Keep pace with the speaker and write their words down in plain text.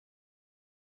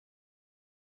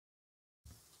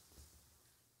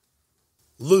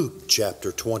Luke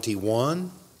chapter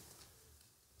 21,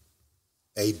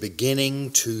 a beginning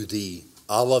to the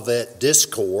Olivet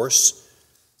Discourse,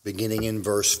 beginning in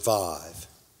verse 5.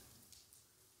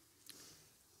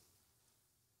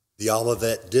 The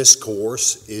Olivet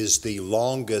Discourse is the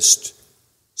longest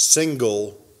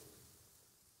single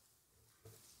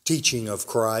teaching of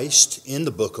Christ in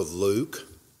the book of Luke.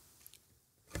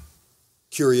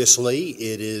 Curiously,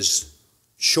 it is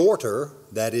shorter,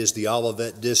 that is, the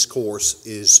Olivet Discourse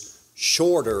is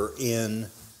shorter in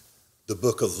the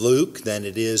book of Luke than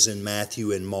it is in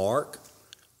Matthew and Mark,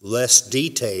 less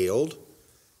detailed,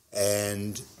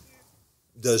 and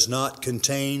does not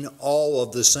contain all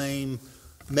of the same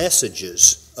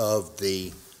messages of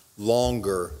the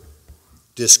longer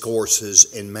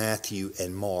discourses in Matthew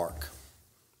and Mark.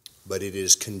 But it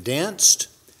is condensed,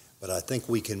 but I think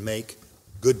we can make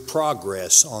good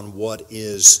progress on what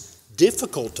is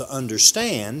difficult to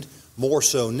understand, more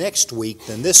so next week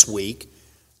than this week.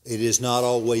 It is not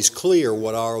always clear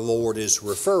what our Lord is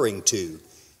referring to,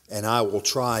 and I will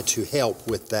try to help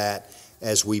with that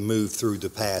as we move through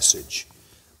the passage.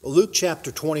 Luke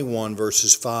chapter 21,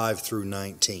 verses 5 through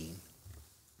 19.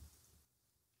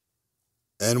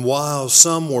 And while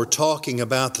some were talking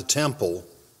about the temple,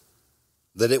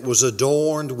 that it was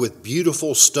adorned with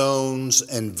beautiful stones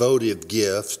and votive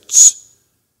gifts,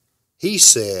 he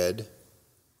said,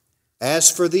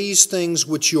 "As for these things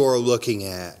which you are looking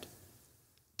at,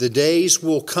 the days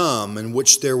will come in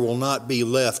which there will not be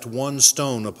left one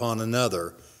stone upon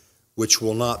another, which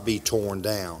will not be torn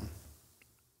down."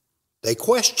 They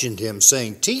questioned him,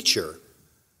 saying, "Teacher,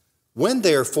 when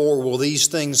therefore will these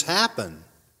things happen?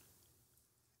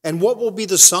 And what will be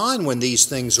the sign when these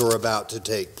things are about to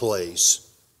take place?"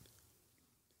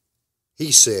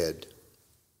 He said,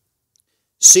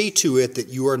 "See to it that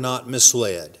you are not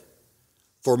misled.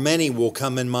 For many will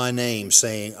come in my name,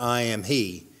 saying, 'I am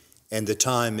he,' and the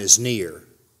time is near.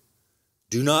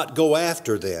 Do not go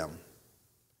after them.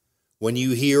 When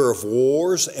you hear of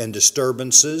wars and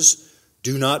disturbances,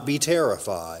 do not be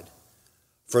terrified.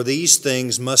 For these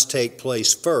things must take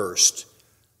place first,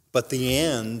 but the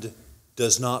end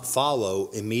does not follow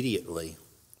immediately."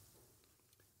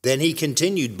 Then he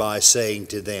continued by saying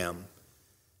to them,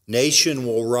 "Nation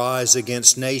will rise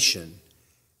against nation,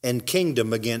 and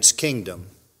kingdom against kingdom,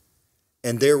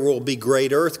 and there will be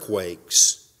great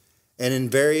earthquakes, and in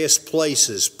various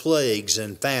places plagues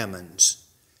and famines,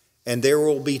 and there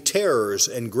will be terrors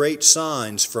and great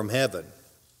signs from heaven.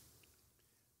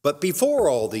 But before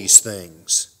all these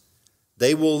things,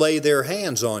 they will lay their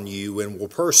hands on you and will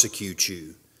persecute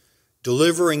you,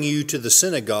 delivering you to the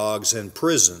synagogues and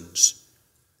prisons,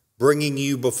 bringing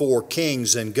you before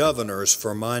kings and governors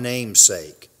for my name's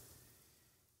sake.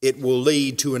 It will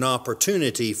lead to an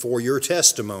opportunity for your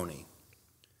testimony.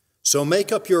 So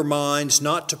make up your minds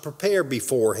not to prepare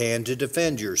beforehand to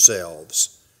defend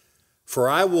yourselves. For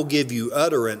I will give you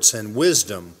utterance and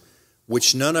wisdom,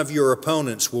 which none of your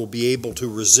opponents will be able to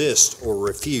resist or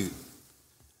refute.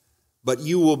 But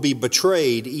you will be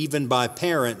betrayed even by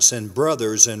parents and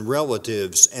brothers and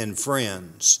relatives and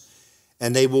friends,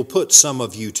 and they will put some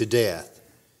of you to death,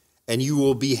 and you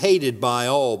will be hated by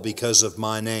all because of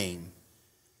my name.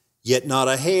 Yet not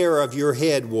a hair of your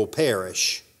head will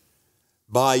perish.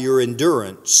 By your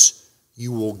endurance,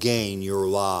 you will gain your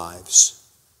lives."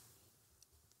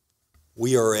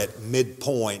 We are at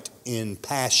midpoint in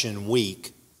Passion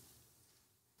Week.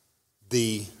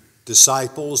 The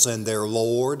disciples and their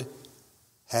Lord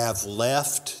have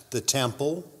left the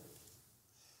temple,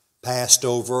 passed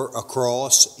over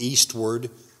across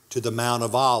eastward to the Mount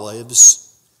of Olives,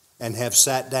 and have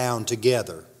sat down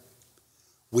together.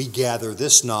 We gather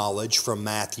this knowledge from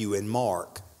Matthew and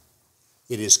Mark.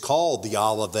 It is called the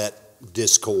Olivet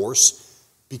Discourse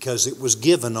because it was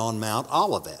given on Mount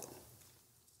Olivet.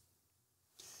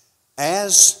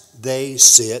 As they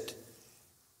sit,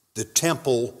 the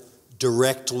temple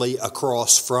directly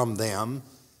across from them,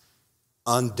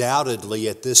 undoubtedly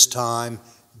at this time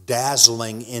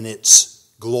dazzling in its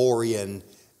glory and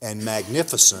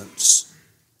magnificence,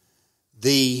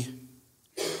 the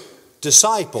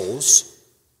disciples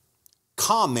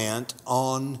comment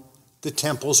on the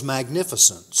temple's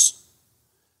magnificence.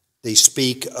 They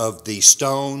speak of the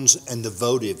stones and the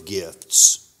votive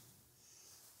gifts.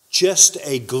 Just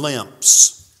a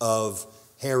glimpse of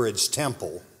Herod's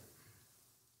temple.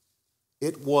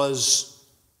 It was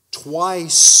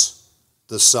twice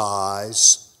the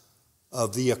size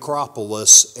of the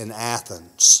Acropolis in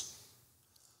Athens,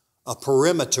 a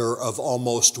perimeter of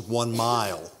almost 1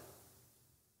 mile.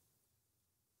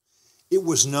 It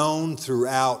was known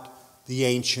throughout the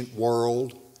ancient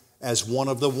world as one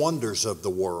of the wonders of the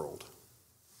world.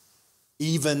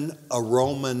 Even a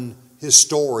Roman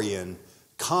historian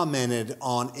commented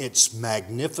on its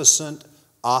magnificent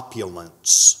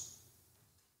opulence.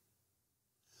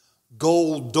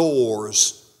 Gold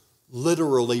doors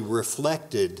literally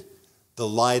reflected the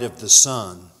light of the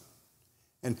sun,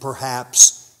 and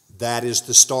perhaps that is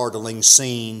the startling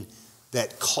scene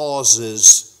that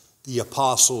causes the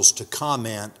apostles to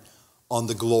comment on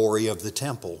the glory of the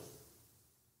temple.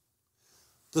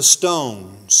 The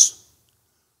stones,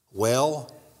 well,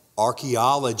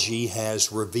 archaeology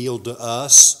has revealed to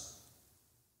us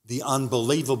the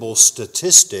unbelievable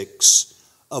statistics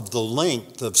of the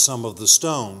length of some of the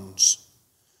stones.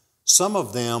 Some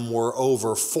of them were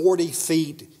over 40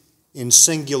 feet in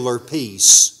singular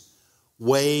piece,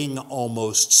 weighing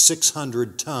almost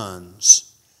 600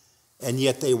 tons, and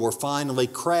yet they were finally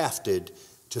crafted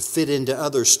to fit into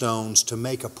other stones to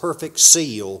make a perfect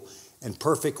seal and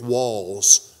perfect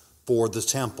walls for the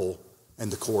temple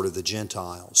and the court of the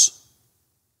Gentiles.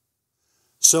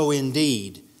 So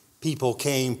indeed, people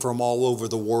came from all over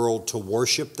the world to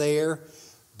worship there,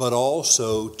 but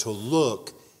also to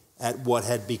look at what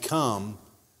had become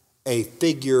a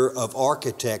figure of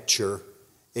architecture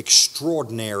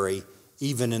extraordinary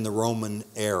even in the Roman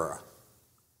era.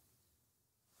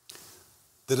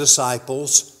 The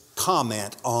disciples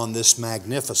comment on this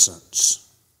magnificence,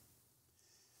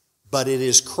 but it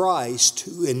is Christ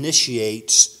who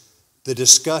initiates the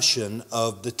discussion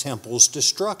of the temple's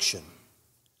destruction,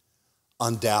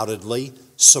 undoubtedly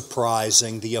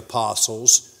surprising the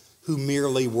apostles who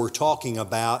merely were talking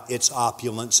about its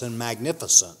opulence and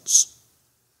magnificence.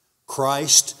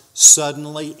 Christ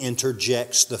suddenly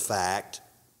interjects the fact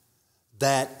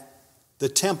that the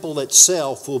temple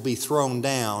itself will be thrown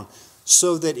down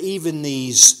so that even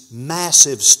these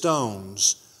massive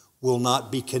stones will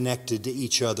not be connected to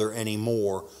each other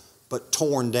anymore, but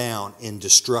torn down in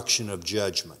destruction of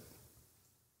judgment.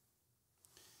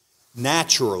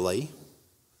 Naturally,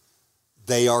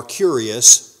 they are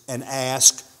curious and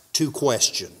ask two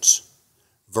questions.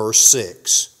 Verse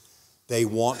 6, they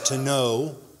want to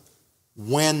know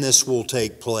when this will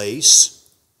take place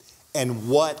and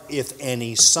what, if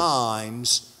any,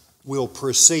 signs will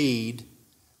precede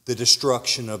the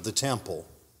destruction of the temple.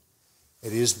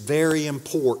 It is very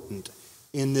important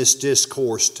in this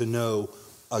discourse to know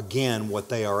again what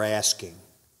they are asking.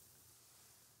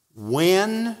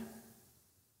 When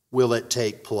will it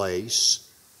take place,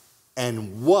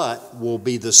 and what will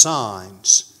be the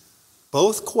signs?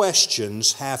 Both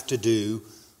questions have to do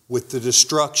with the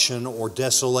destruction or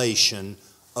desolation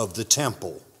of the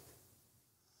temple.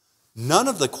 None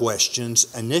of the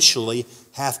questions initially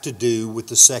have to do with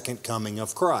the second coming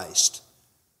of Christ.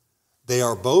 They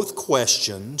are both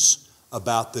questions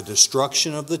about the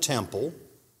destruction of the temple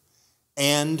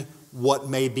and what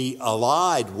may be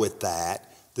allied with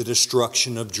that, the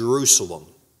destruction of Jerusalem.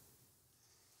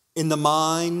 In the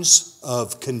minds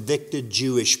of convicted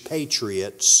Jewish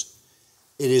patriots,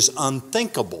 it is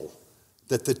unthinkable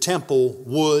that the temple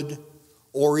would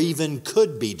or even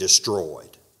could be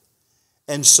destroyed.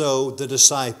 And so the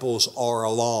disciples are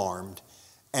alarmed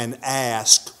and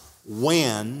ask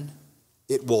when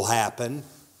it will happen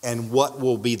and what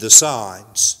will be the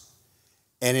signs.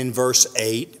 And in verse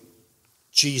 8,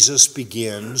 Jesus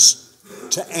begins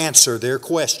to answer their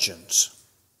questions.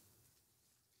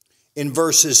 In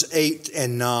verses 8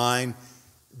 and 9,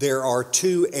 there are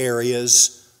two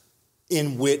areas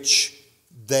in which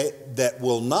that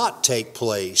will not take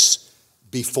place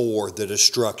before the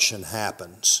destruction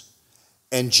happens.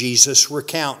 And Jesus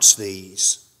recounts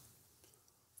these.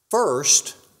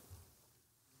 First,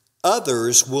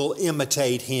 others will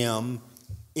imitate him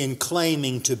in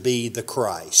claiming to be the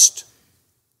Christ.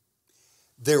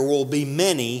 There will be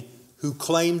many who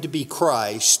claim to be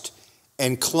Christ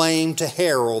and claim to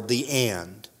herald the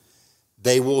end.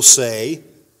 They will say,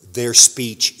 their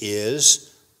speech is,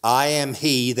 I am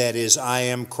he, that is, I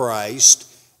am Christ,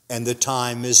 and the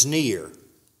time is near.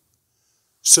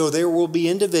 So there will be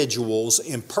individuals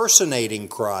impersonating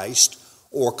Christ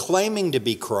or claiming to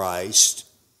be Christ,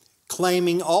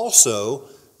 claiming also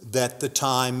that the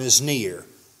time is near.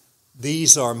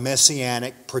 These are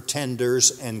messianic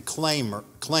pretenders and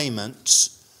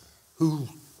claimants who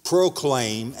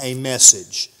proclaim a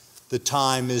message. The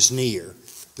time is near.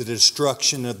 The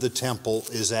destruction of the temple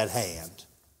is at hand.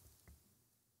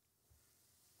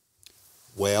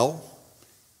 Well,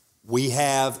 we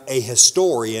have a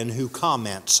historian who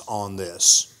comments on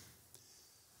this.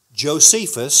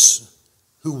 Josephus,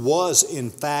 who was in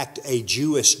fact a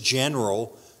Jewish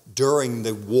general during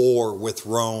the war with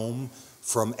Rome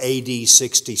from AD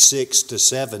 66 to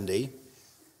 70,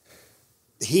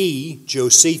 he,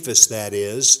 Josephus that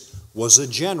is, was a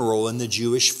general in the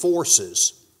Jewish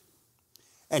forces.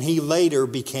 And he later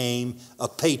became a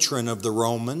patron of the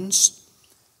Romans,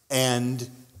 and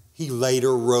he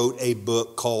later wrote a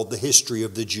book called The History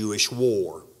of the Jewish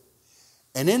War.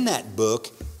 And in that book,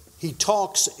 he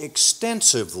talks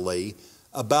extensively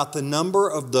about the number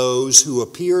of those who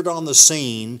appeared on the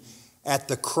scene at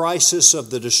the crisis of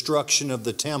the destruction of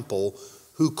the temple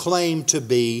who claimed to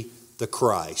be the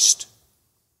Christ.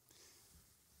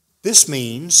 This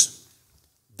means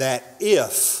that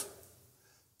if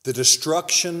the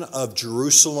destruction of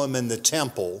Jerusalem and the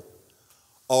temple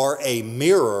are a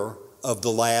mirror of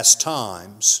the last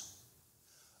times,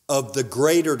 of the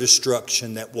greater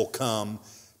destruction that will come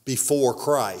before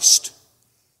Christ.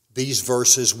 These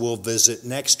verses we'll visit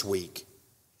next week.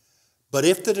 But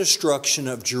if the destruction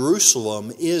of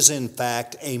Jerusalem is in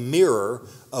fact a mirror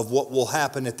of what will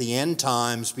happen at the end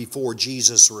times before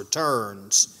Jesus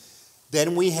returns,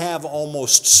 then we have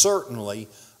almost certainly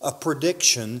a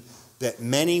prediction that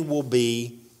many will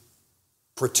be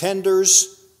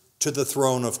pretenders to the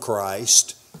throne of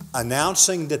Christ,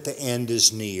 announcing that the end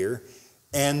is near,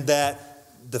 and that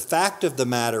the fact of the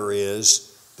matter is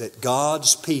that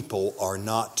God's people are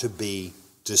not to be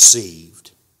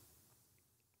deceived.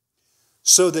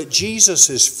 So that Jesus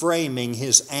is framing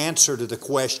his answer to the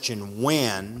question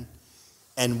when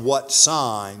and what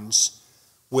signs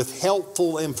with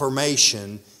helpful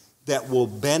information that will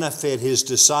benefit his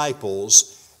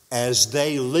disciples as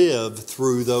they live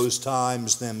through those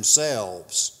times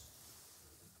themselves.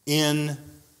 In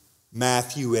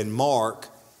Matthew and Mark,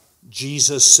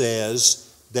 Jesus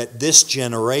says that this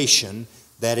generation,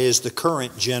 that is the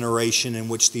current generation in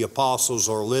which the apostles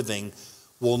are living,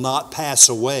 will not pass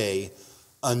away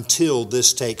until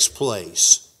this takes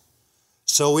place.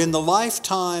 So in the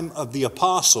lifetime of the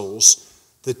apostles,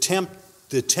 the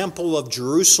temple of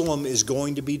Jerusalem is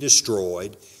going to be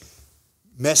destroyed.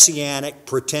 Messianic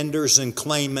pretenders and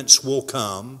claimants will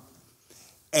come,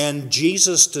 and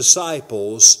Jesus'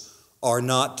 disciples are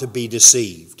not to be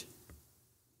deceived.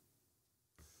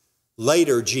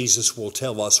 Later, Jesus will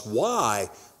tell us why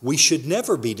we should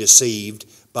never be deceived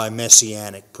by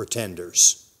messianic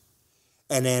pretenders.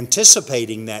 And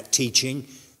anticipating that teaching,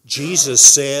 Jesus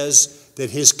says that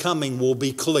his coming will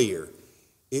be clear.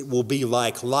 It will be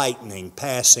like lightning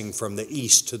passing from the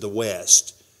east to the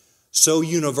west, so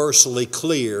universally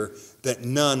clear that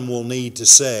none will need to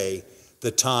say,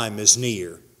 the time is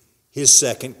near. His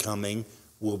second coming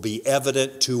will be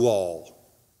evident to all.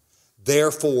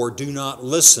 Therefore, do not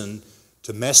listen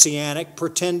to messianic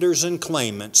pretenders and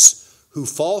claimants who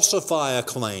falsify a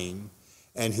claim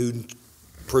and who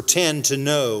pretend to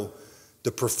know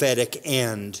the prophetic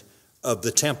end of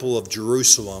the Temple of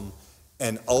Jerusalem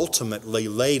and ultimately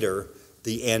later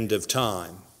the end of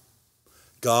time.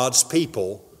 God's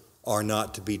people are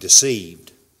not to be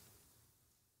deceived.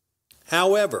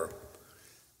 However,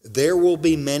 there will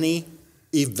be many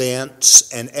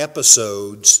events and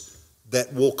episodes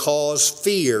that will cause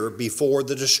fear before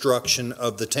the destruction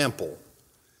of the temple.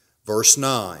 Verse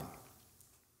 9,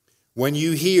 when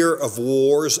you hear of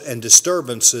wars and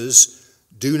disturbances,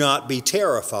 do not be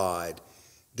terrified.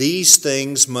 These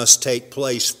things must take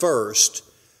place first,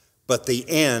 but the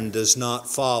end does not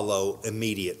follow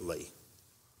immediately.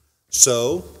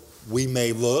 So, we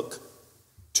may look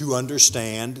to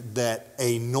understand that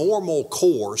a normal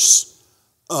course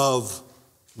of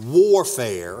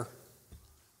warfare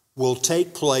will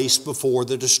take place before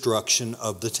the destruction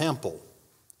of the temple.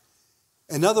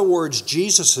 In other words,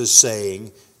 Jesus is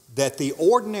saying that the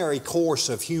ordinary course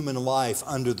of human life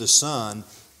under the sun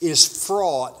is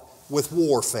fraught with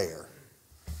warfare.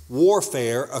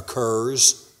 Warfare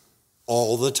occurs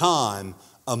all the time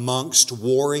amongst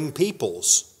warring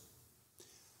peoples.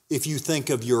 If you think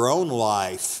of your own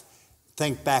life,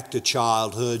 think back to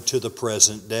childhood to the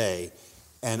present day,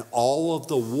 and all of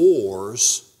the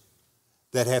wars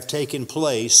that have taken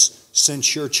place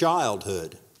since your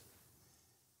childhood.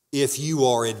 If you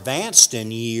are advanced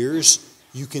in years,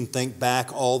 you can think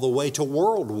back all the way to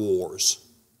world wars.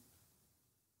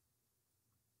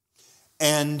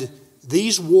 And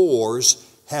these wars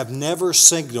have never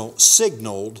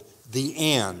signaled the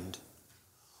end,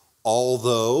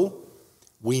 although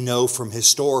we know from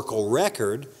historical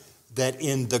record that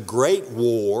in the Great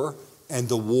War and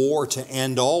the war to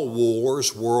end all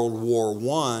wars, World War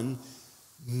I,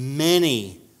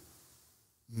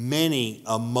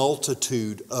 a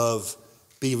multitude of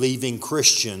believing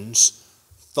Christians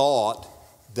thought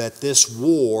that this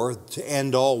war to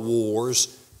end all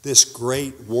wars, this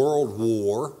great world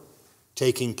war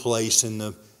taking place in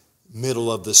the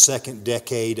middle of the second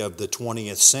decade of the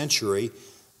 20th century,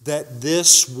 that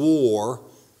this war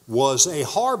was a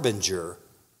harbinger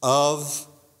of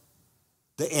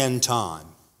the end time.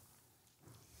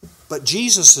 But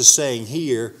Jesus is saying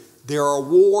here, there are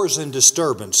wars and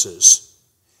disturbances.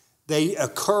 They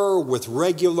occur with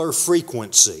regular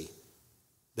frequency,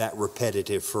 that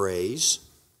repetitive phrase.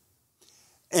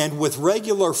 And with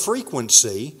regular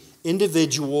frequency,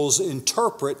 individuals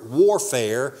interpret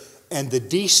warfare and the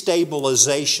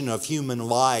destabilization of human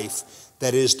life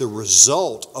that is the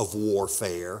result of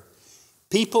warfare.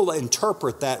 People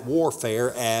interpret that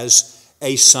warfare as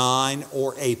a sign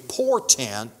or a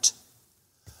portent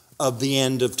of the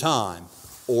end of time,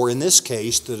 or in this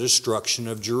case, the destruction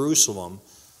of Jerusalem.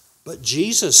 But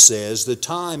Jesus says the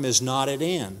time is not at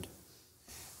end,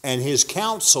 and his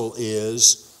counsel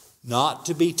is not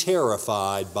to be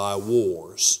terrified by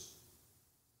wars.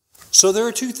 So there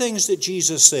are two things that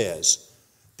Jesus says.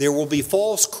 There will be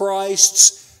false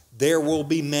Christs, there will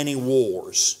be many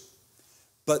wars.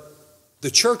 But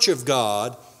the church of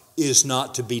God is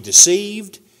not to be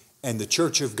deceived, and the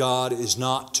church of God is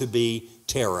not to be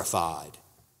terrified.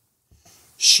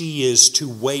 She is to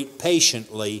wait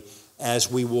patiently,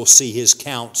 as we will see his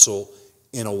counsel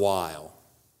in a while.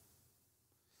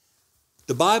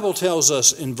 The Bible tells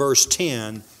us in verse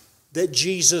 10 that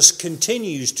Jesus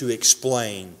continues to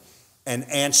explain and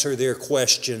answer their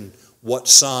question, what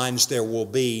signs there will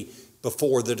be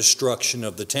before the destruction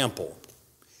of the temple.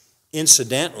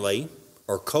 Incidentally,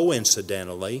 or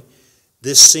coincidentally,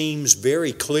 this seems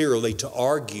very clearly to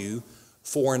argue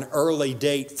for an early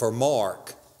date for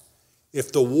Mark.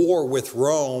 If the war with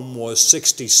Rome was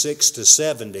 66 to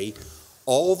 70,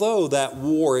 although that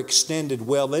war extended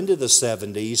well into the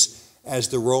 70s as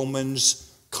the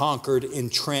Romans conquered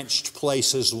entrenched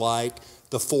places like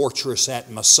the fortress at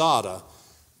Masada,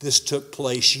 this took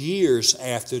place years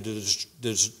after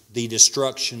the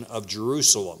destruction of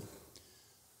Jerusalem.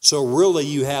 So really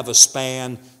you have a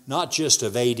span not just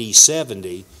of AD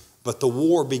 70, but the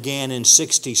war began in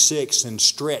 66 and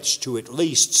stretched to at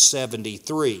least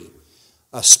 73,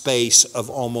 a space of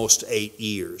almost 8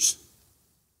 years.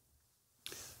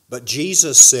 But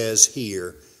Jesus says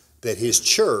here that his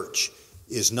church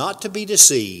is not to be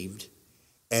deceived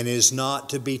and is not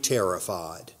to be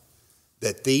terrified,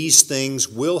 that these things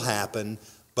will happen,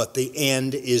 but the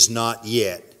end is not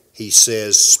yet. He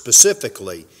says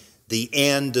specifically, the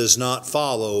end does not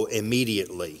follow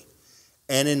immediately.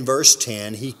 And in verse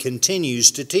 10, he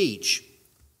continues to teach.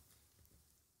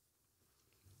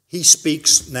 He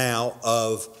speaks now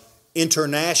of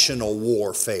international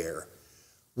warfare,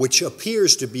 which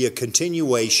appears to be a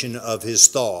continuation of his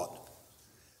thought,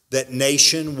 that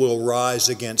nation will rise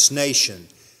against nation.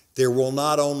 There will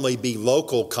not only be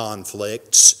local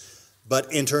conflicts,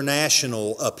 but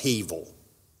international upheaval.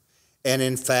 And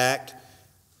in fact,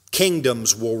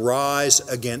 kingdoms will rise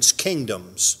against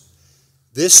kingdoms.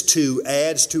 This too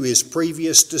adds to his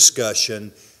previous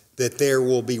discussion that there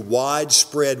will be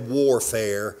widespread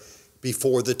warfare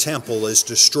before the temple is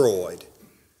destroyed.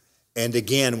 And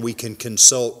again, we can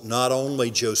consult not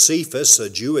only Josephus, a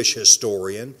Jewish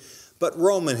historian, but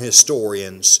Roman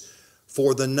historians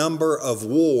for the number of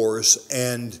wars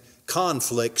and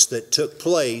conflicts that took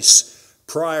place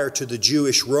prior to the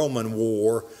Jewish-Roman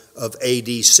War of AD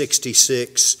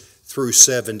 66 through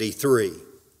 73.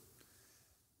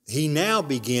 He now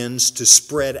begins to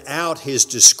spread out his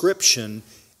description,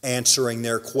 answering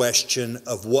their question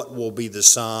of what will be the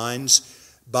signs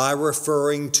by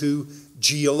referring to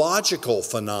geological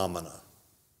phenomena.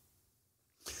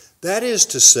 That is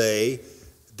to say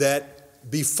that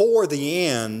before the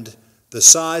end, the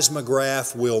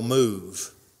seismograph will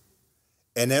move,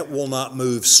 and it will not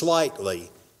move slightly,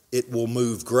 it will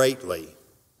move greatly.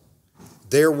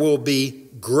 There will be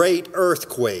great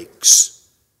earthquakes.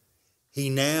 He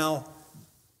now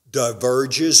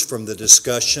diverges from the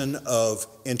discussion of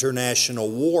international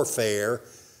warfare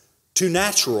to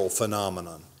natural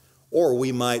phenomenon, or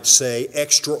we might say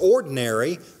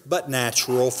extraordinary but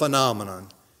natural phenomenon.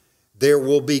 There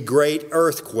will be great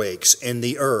earthquakes in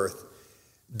the earth.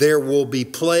 There will be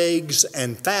plagues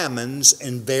and famines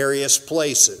in various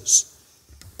places.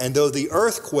 And though the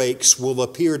earthquakes will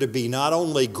appear to be not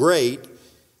only great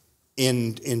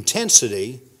in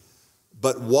intensity,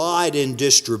 but wide in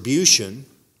distribution,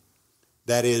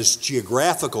 that is,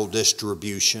 geographical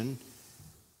distribution,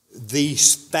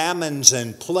 these famines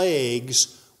and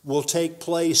plagues will take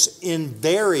place in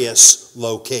various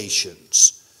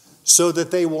locations, so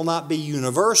that they will not be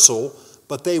universal,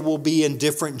 but they will be in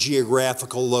different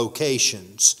geographical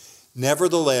locations.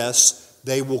 Nevertheless,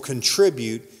 they will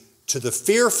contribute to the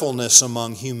fearfulness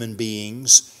among human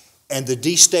beings and the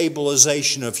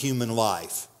destabilization of human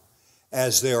life,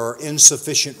 as there are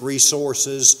insufficient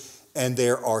resources and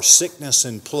there are sickness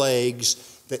and plagues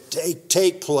that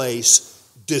take place,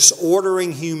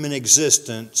 disordering human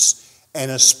existence and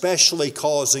especially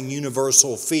causing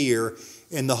universal fear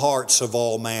in the hearts of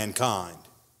all mankind.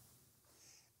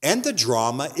 And the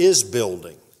drama is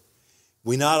building.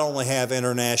 We not only have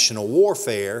international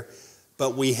warfare,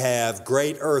 but we have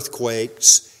great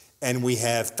earthquakes and we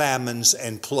have famines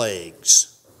and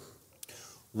plagues.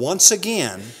 Once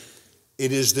again,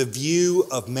 it is the view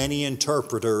of many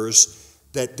interpreters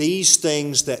that these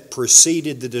things that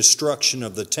preceded the destruction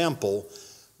of the temple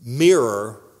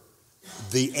mirror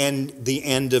the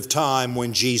end of time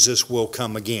when Jesus will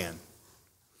come again.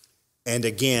 And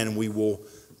again, we will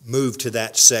move to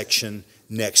that section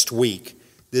next week.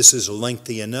 This is a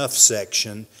lengthy enough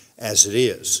section as it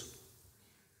is.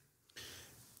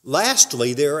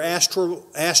 Lastly, there are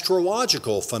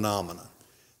astrological phenomena.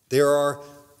 There are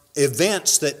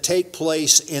events that take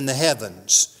place in the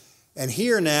heavens. And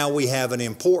here now we have an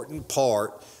important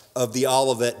part of the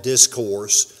Olivet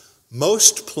Discourse,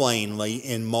 most plainly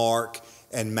in Mark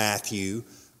and Matthew,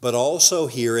 but also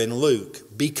here in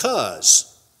Luke. Because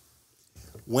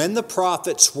when the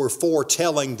prophets were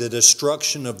foretelling the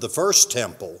destruction of the first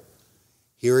temple,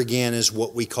 here again is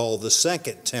what we call the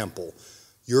second temple.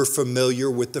 You're familiar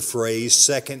with the phrase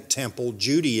Second Temple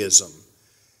Judaism.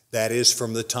 That is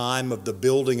from the time of the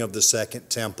building of the second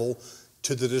temple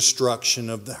to the destruction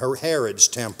of the Herod's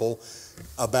temple,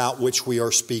 about which we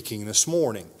are speaking this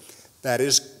morning. That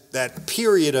is that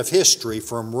period of history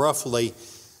from roughly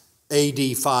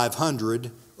AD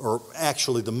 500, or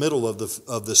actually the middle of the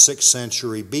 6th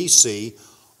century BC,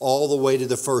 all the way to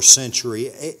the 1st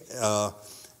century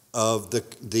of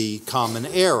the Common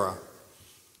Era.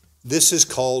 This is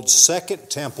called Second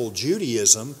Temple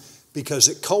Judaism because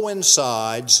it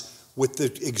coincides with the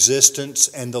existence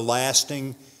and the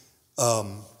lasting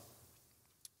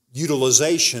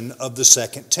utilization of the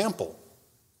Second Temple.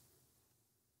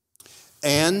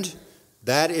 And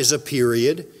that is a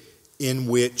period in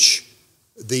which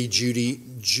the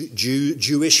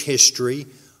Jewish history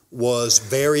was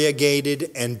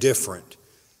variegated and different.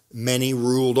 Many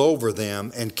ruled over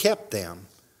them and kept them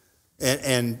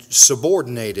and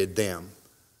subordinated them.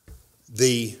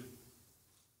 The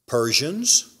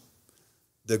Persians,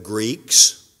 the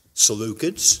Greeks,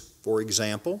 Seleucids, for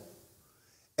example,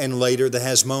 and later the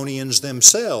Hasmoneans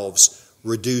themselves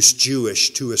reduced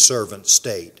Jewish to a servant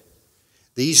state.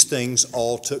 These things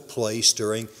all took place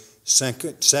during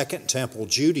Second Temple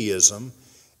Judaism,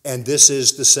 and this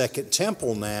is the Second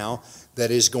Temple now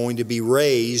that is going to be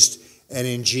raised, and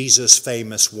in Jesus'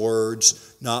 famous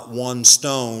words, not one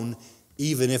stone,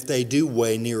 even if they do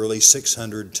weigh nearly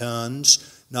 600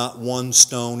 tons, not one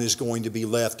stone is going to be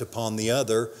left upon the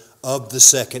other of the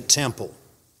Second Temple.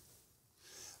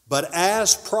 But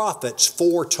as prophets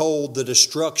foretold the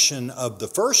destruction of the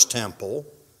First Temple,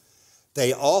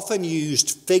 they often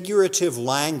used figurative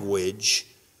language,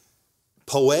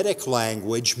 poetic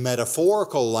language,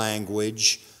 metaphorical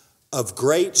language of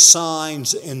great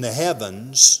signs in the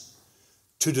heavens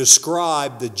to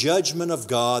describe the judgment of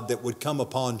God that would come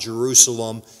upon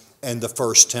Jerusalem and the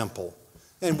First Temple.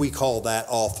 And we call that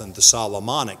often the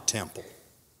Solomonic Temple.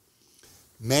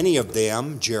 Many of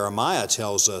them, Jeremiah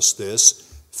tells us this,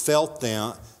 felt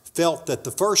that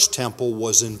the First Temple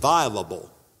was inviolable,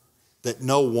 that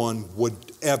no one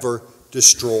would ever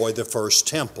destroy the First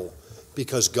Temple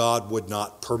because God would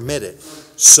not permit it.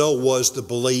 So was the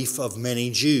belief of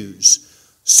many Jews.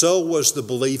 So was the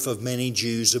belief of many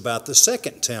Jews about the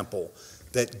Second Temple,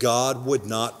 that God would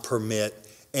not permit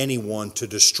anyone to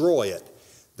destroy it.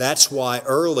 That's why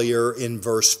earlier in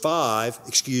verse 6,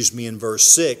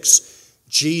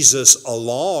 Jesus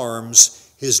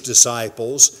alarms his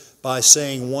disciples by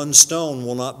saying one stone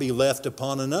will not be left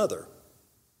upon another.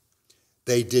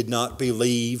 They did not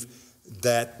believe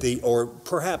that or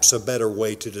perhaps a better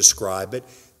way to describe it,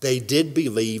 they did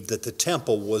believe that the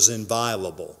temple was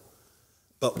inviolable.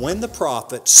 But when the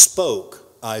prophet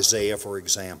spoke, Isaiah for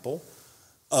example,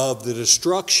 of the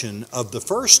destruction of the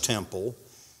First Temple,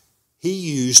 he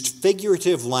used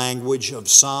figurative language of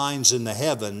signs in the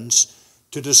heavens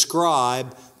to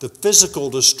describe the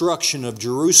physical destruction of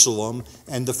Jerusalem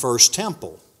and the First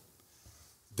Temple.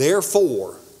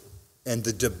 Therefore, and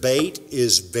the debate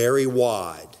is very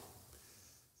wide,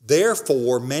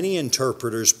 therefore many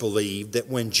interpreters believe that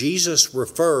when Jesus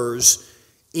refers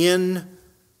in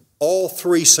all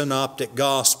three synoptic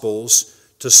gospels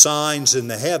to signs in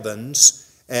the heavens,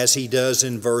 as he does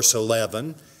in verse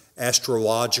 11,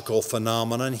 astrological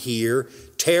phenomenon here,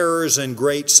 terrors and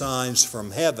great signs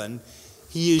from heaven,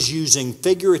 he is using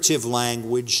figurative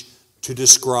language to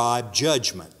describe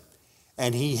judgment.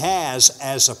 And he has,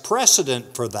 as a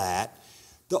precedent for that,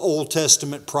 the Old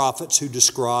Testament prophets who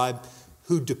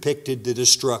depicted the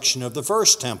destruction of the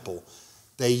first temple.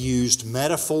 They used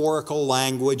metaphorical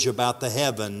language about the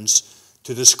heavens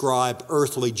to describe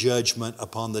earthly judgment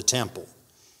upon the temple.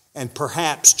 And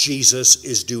perhaps Jesus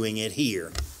is doing it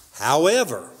here.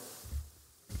 However,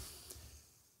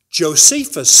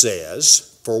 Josephus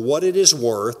says, for what it is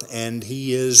worth, and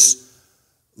he is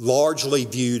largely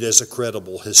viewed as a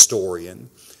credible historian,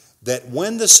 that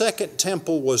when the second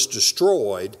temple was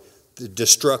destroyed, the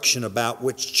destruction about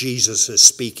which Jesus is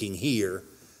speaking here,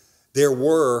 there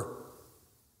were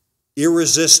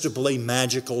irresistibly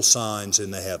magical signs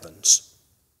in the heavens.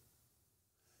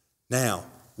 Now,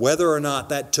 whether or not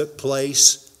that took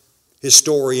place,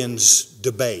 historians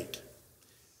debate.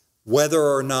 Whether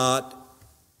or not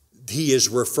he is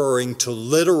referring to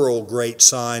literal great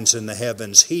signs in the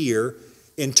heavens here,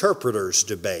 interpreters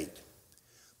debate.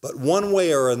 But one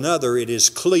way or another, it is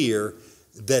clear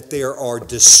that there are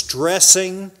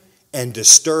distressing and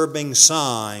disturbing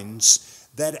signs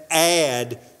that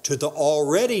add to the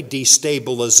already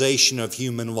destabilization of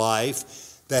human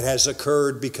life that has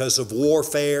occurred because of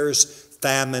warfares,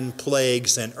 famine,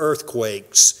 plagues, and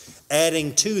earthquakes.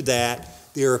 Adding to that,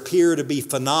 there appear to be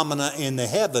phenomena in the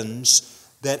heavens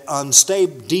that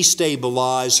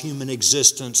destabilize human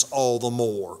existence all the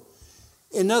more.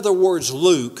 In other words,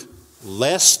 Luke,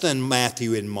 less than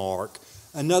Matthew and Mark,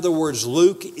 in other words,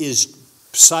 Luke is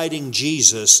citing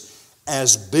Jesus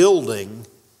as building,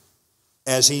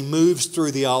 as he moves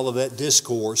through the Olivet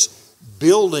Discourse,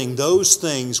 building those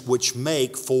things which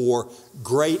make for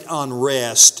great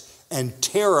unrest and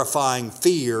terrifying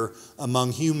fear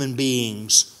among human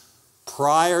beings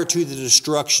prior to the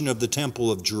destruction of the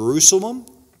Temple of Jerusalem,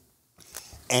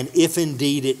 and if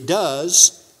indeed it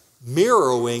does,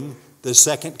 mirroring the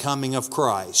second coming of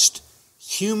Christ.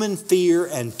 Human fear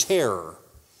and terror.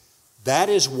 That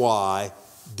is why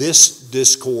this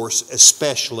discourse,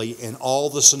 especially in all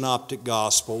the synoptic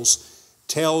gospels,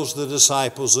 tells the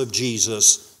disciples of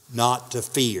Jesus not to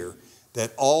fear.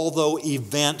 That although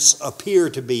events appear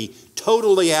to be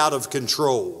totally out of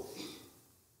control,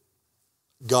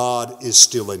 God is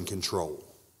still in control.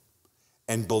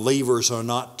 And believers are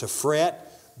not to fret,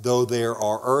 though there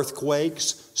are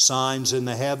earthquakes, signs in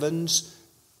the heavens,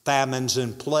 famines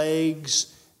and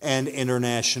plagues, and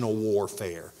international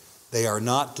warfare. They are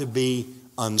not to be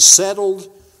unsettled,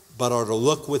 but are to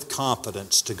look with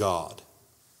confidence to God.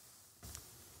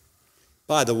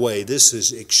 By the way, this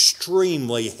is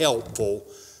extremely helpful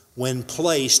when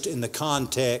placed in the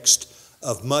context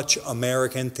of much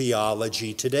American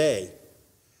theology today.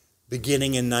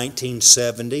 Beginning in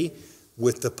 1970,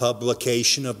 with the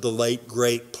publication of the late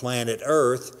great Planet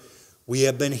Earth, we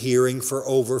have been hearing for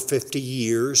over 50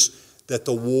 years that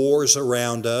the wars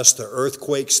around us, the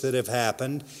earthquakes that have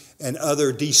happened, and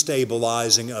other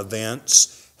destabilizing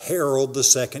events herald the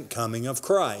second coming of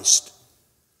Christ.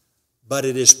 But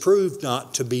it is proved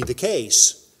not to be the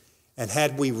case. And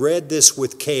had we read this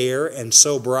with care and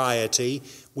sobriety,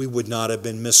 we would not have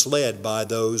been misled by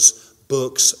those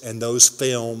books and those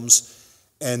films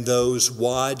and those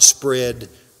widespread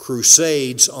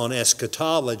crusades on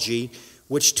eschatology,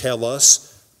 which tell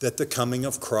us that the coming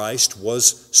of Christ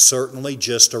was certainly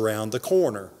just around the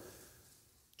corner.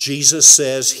 Jesus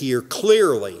says here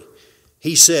clearly,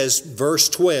 he says, verse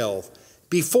 12,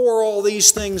 before all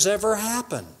these things ever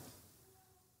happen,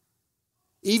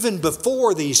 even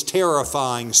before these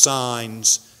terrifying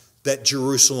signs that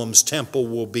Jerusalem's temple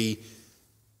will be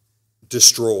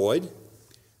destroyed,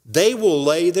 they will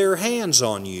lay their hands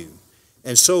on you.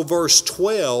 And so verse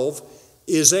 12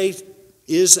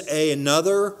 is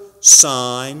another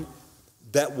sign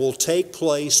that will take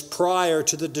place prior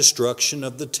to the destruction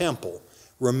of the temple.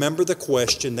 Remember the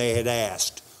question they had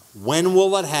asked. When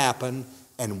will it happen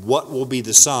and what will be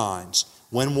the signs?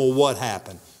 When will what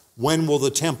happen? When will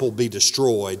the temple be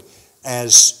destroyed?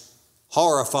 As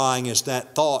horrifying as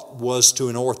that thought was to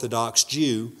an Orthodox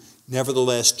Jew,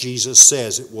 nevertheless, Jesus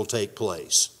says it will take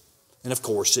place. And of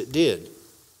course it did.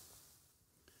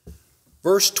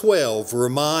 Verse 12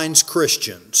 reminds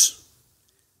Christians,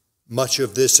 much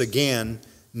of this again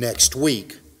next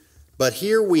week, but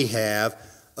here we have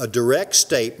a direct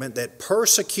statement that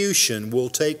persecution will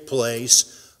take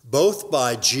place both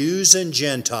by Jews and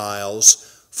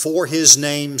Gentiles for his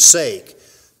name's sake.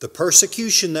 The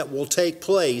persecution that will take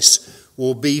place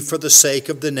will be for the sake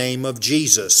of the name of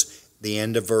Jesus, the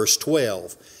end of verse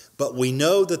 12. But we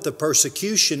know that the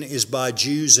persecution is by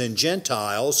Jews and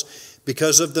Gentiles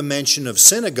because of the mention of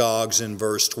synagogues in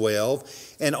verse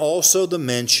 12 and also the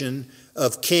mention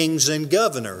of kings and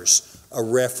governors, a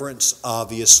reference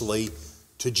obviously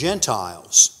to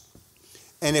Gentiles.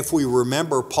 And if we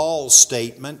remember Paul's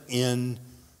statement in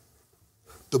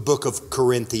the book of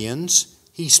Corinthians,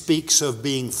 he speaks of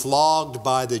being flogged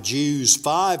by the Jews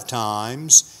 5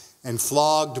 times and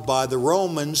flogged by the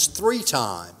Romans 3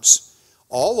 times.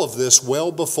 All of this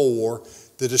well before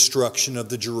the destruction of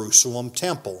the Jerusalem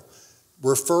temple,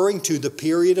 referring to the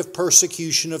period of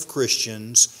persecution of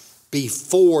Christians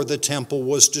before the temple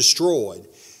was destroyed.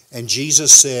 And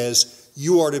Jesus says,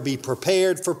 you are to be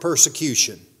prepared for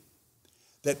persecution.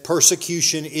 That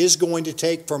persecution is going to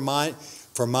take for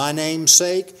my name's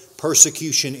sake.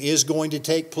 Persecution is going to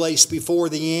take place before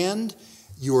the end.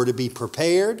 You are to be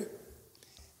prepared.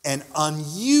 And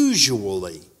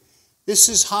unusually, this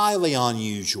is highly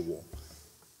unusual,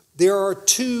 there are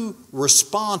 2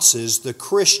 responses the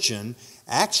Christian,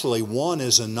 actually one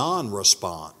is a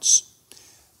non-response,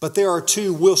 but there are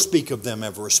 2, we'll speak of them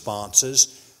as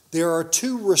responses. There are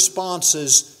 2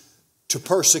 responses to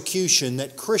persecution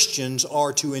that Christians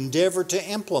are to endeavor to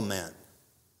implement.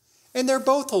 And they're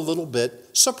both a little bit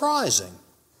surprising.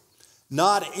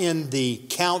 Not in the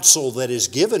counsel that is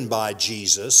given by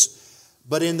Jesus,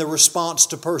 but in the response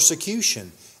to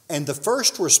persecution. And the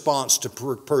first response to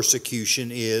persecution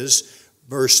is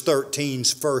verse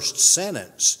 13's first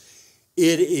sentence.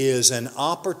 It is an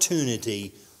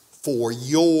opportunity for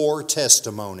your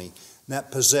testimony. And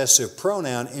that possessive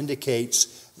pronoun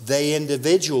indicates they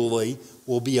individually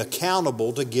will be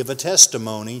accountable to give a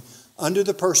testimony under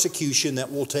the persecution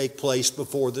that will take place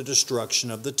before the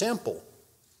destruction of the temple.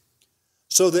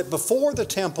 So that before the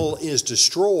temple is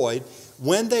destroyed,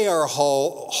 when they are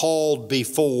hauled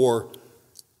before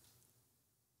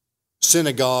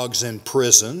synagogues and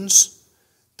prisons,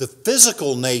 the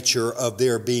physical nature of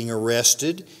their being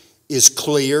arrested is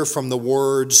clear from the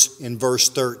words in verse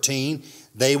 13.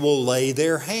 They will lay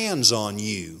their hands on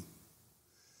you.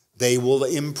 They will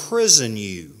imprison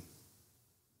you.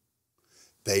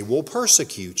 They will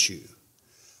persecute you.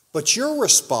 But your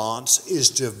response is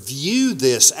to view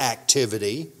this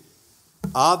activity,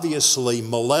 obviously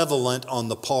malevolent on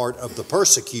the part of the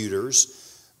persecutors,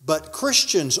 but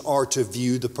Christians are to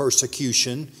view the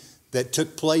persecution that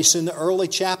took place in the early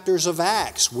chapters of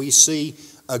Acts. We see,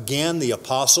 again, the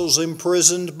apostles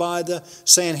imprisoned by the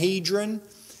Sanhedrin.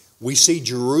 We see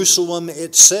Jerusalem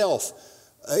itself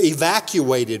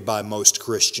evacuated by most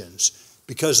Christians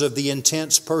because of the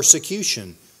intense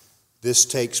persecution. This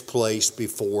takes place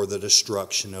before the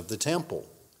destruction of the temple.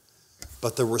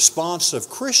 But the response of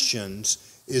Christians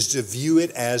is to view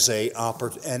it as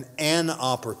an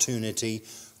opportunity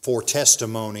for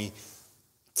testimony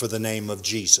for the name of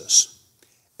Jesus.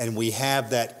 And we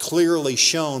have that clearly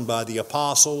shown by the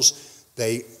apostles.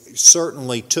 They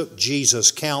certainly took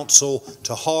Jesus' counsel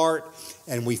to heart,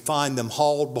 and we find them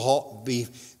hauled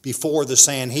before the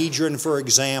Sanhedrin, for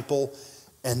example,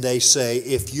 and they say,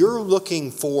 if you're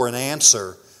looking for an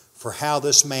answer for how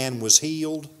this man was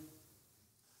healed,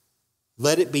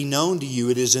 let it be known to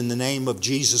you it is in the name of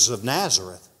Jesus of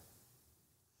Nazareth.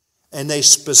 And they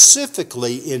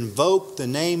specifically invoke the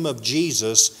name of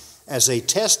Jesus as a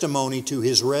testimony to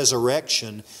his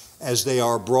resurrection as they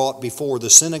are brought before the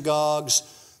synagogues,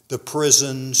 the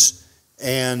prisons,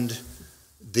 and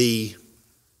the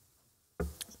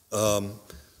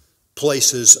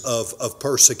places of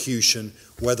persecution,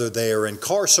 whether they are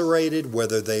incarcerated,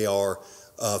 whether they are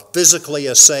physically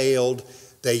assailed.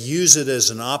 They use it as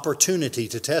an opportunity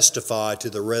to testify to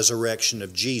the resurrection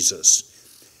of Jesus.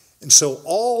 And so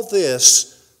all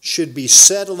this should be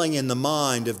settling in the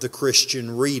mind of the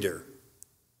Christian reader.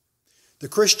 The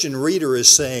Christian reader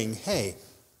is saying, hey,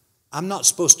 I'm not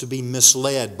supposed to be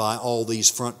misled by all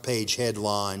these front page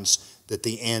headlines that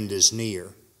the end is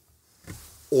near,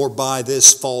 or by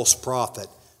this false prophet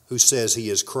who says he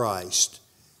is Christ.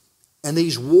 And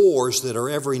these wars that are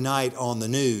every night on the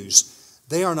news,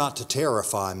 they are not to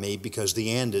terrify me because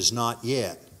the end is not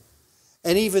yet.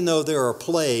 And even though there are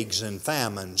plagues and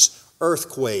famines,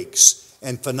 earthquakes,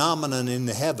 and phenomena in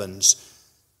the heavens,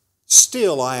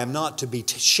 still I am not to be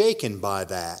shaken by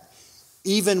that.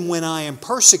 Even when I am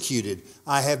persecuted,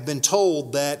 I have been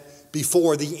told that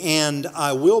before the end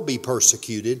I will be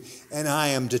persecuted, and I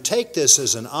am to take this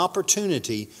as an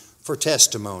opportunity for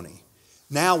testimony.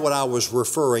 Now what I was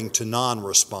referring to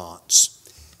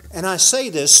non-response. And I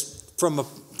say this from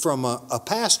a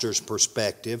pastor's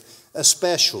perspective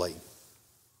especially.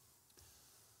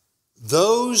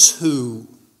 Those who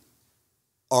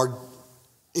are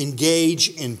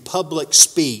engaged in public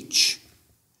speech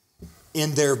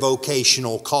in their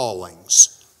vocational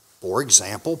callings, for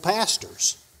example,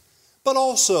 pastors. But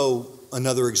also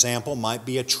another example might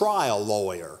be a trial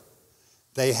lawyer.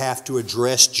 They have to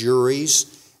address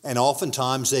juries and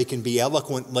oftentimes they can be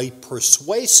eloquently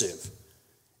persuasive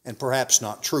and perhaps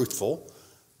not truthful,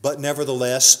 but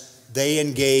nevertheless they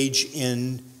engage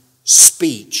in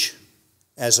speech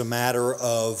as a matter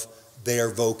of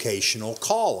their vocational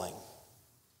calling.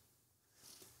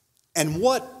 And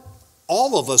what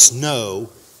all of us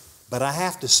know, but I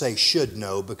have to say should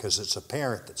know because it's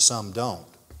apparent that some don't.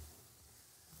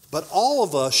 But all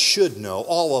of us should know,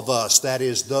 all of us, that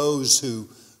is those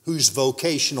whose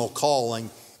vocational calling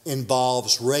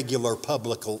involves regular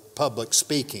public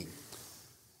speaking.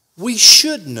 We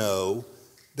should know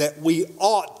that we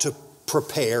ought to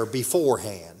prepare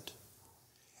beforehand.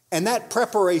 And that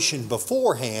preparation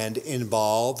beforehand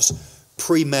involves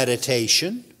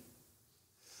premeditation,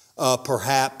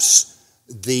 perhaps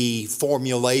the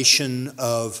formulation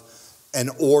of an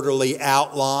orderly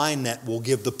outline that will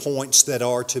give the points that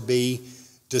are to be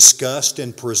discussed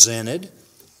and presented.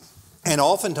 And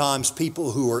oftentimes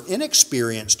people who are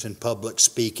inexperienced in public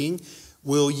speaking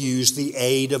will use the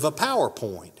aid of a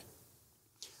PowerPoint.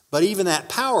 But even that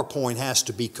PowerPoint has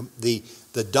to be,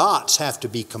 the dots have to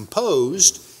be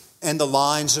composed and the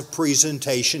lines of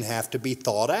presentation have to be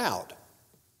thought out.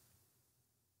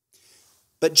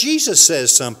 But Jesus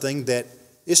says something that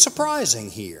is surprising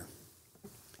here.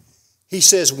 He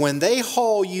says, when they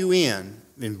haul you in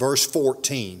verse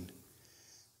 14,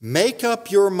 make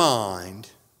up your mind.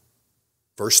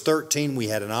 Verse 13, we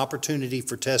had an opportunity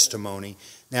for testimony.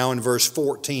 Now in verse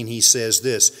 14, he says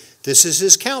this. This is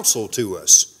his counsel to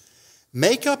us.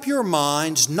 Make up your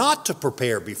minds not to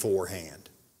prepare beforehand.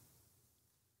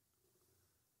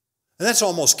 And that's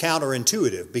almost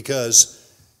counterintuitive because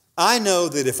I know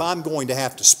that if I'm going to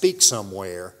have to speak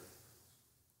somewhere,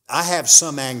 I have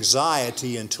some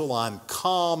anxiety until I'm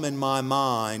calm in my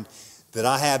mind that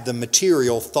I have the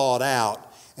material thought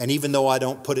out. And even though I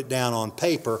don't put it down on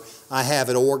paper, I have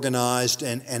it organized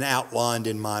and outlined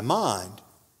in my mind.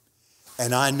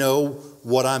 And I know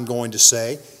what I'm going to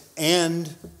say.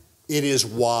 And it is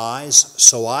wise,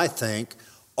 so I think,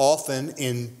 often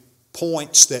in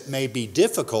points that may be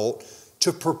difficult,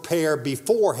 to prepare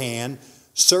beforehand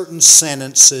certain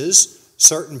sentences,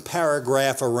 certain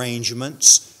paragraph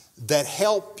arrangements that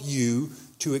help you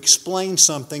to explain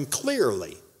something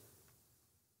clearly.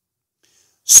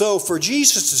 So for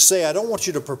Jesus to say, I don't want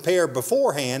you to prepare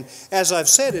beforehand, as I've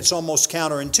said, it's almost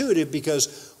counterintuitive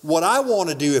because what I want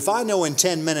to do, if I know in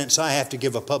 10 minutes I have to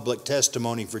give a public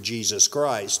testimony for Jesus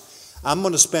Christ, I'm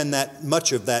going to spend as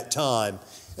much of that time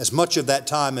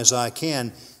as I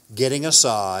can, getting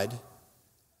aside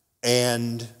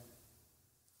and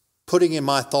putting in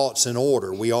my thoughts in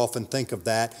order. We often think of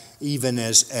that even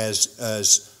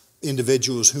as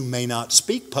individuals who may not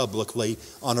speak publicly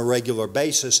on a regular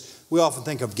basis. We often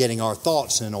think of getting our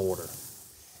thoughts in order.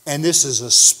 And this is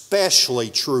especially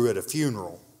true at a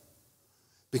funeral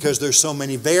because there's so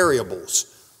many variables.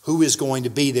 Who is going to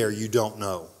be there, you don't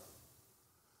know.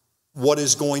 What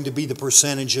is going to be the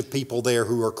percentage of people there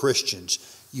who are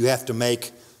Christians? You have to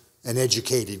make an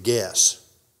educated guess.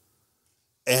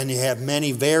 And you have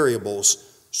many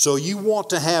variables. So you want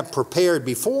to have prepared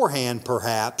beforehand,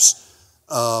 perhaps,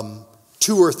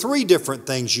 2 or 3 different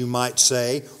things you might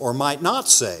say or might not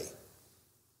say.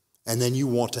 And then you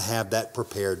want to have that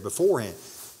prepared beforehand.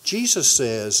 Jesus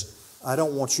says, I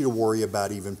don't want you to worry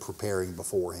about even preparing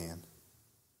beforehand.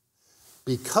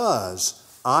 Because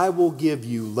I will give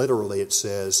you, literally it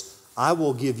says, I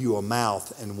will give you a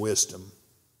mouth and wisdom.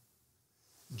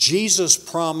 Jesus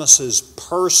promises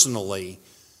personally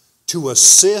to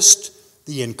assist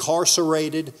the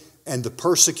incarcerated and the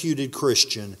persecuted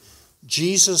Christian.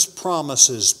 Jesus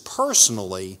promises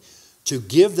personally to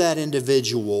give that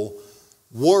individual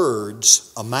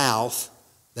words, a mouth,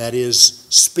 that is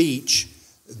speech,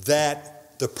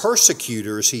 that the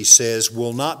persecutors, he says,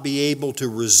 will not be able to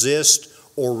resist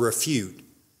or refute.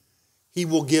 He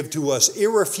will give to us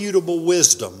irrefutable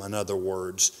wisdom, in other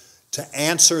words, to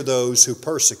answer those who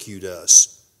persecute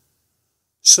us.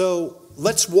 So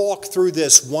let's walk through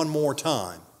this one more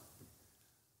time.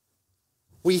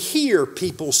 We hear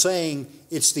people saying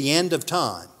it's the end of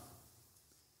time,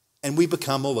 and we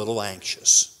become a little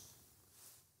anxious.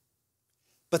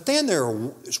 But then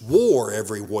there's war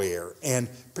everywhere, and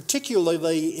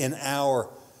particularly in our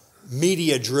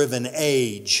media-driven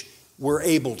age, we're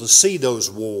able to see those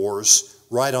wars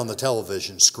right on the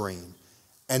television screen,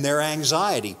 and they're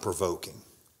anxiety-provoking.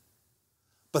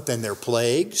 But then there are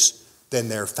plagues, then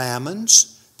there are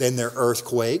famines, then there are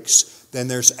earthquakes, then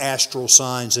there's astral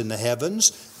signs in the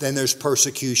heavens, then there's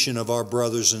persecution of our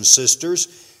brothers and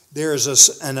sisters.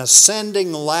 There's an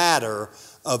ascending ladder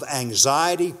of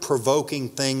anxiety-provoking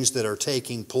things that are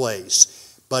taking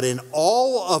place. But in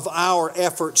all of our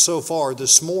efforts so far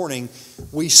this morning,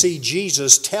 we see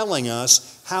Jesus telling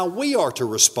us how we are to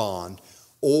respond,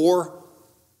 or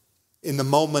in the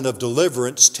moment of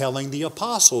deliverance, telling the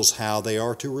apostles how they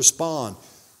are to respond.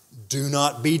 Do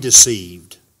not be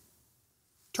deceived.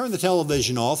 Turn the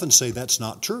television off and say that's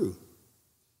not true.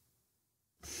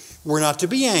 We're not to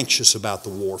be anxious about the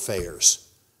warfares.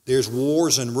 There's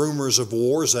wars and rumors of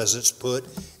wars, as it's put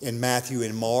in Matthew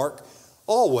and Mark,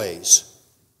 always.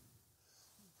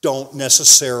 Don't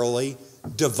necessarily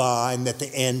divine that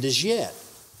the end is yet.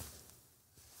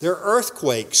 There are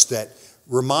earthquakes that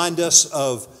remind us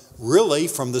of, really,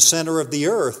 from the center of the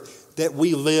earth, that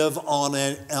we live on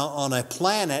a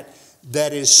planet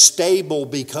that is stable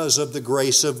because of the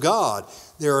grace of God.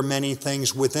 There are many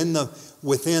things within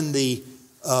the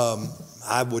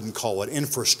I wouldn't call it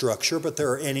infrastructure, but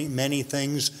there are many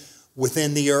things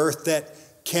within the earth that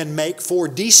can make for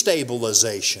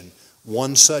destabilization.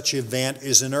 One such event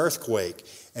is an earthquake.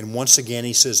 And once again,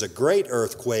 he says a great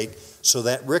earthquake, so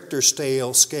that Richter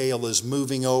scale is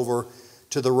moving over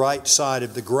to the right side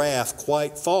of the graph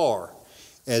quite far,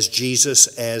 as Jesus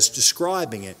is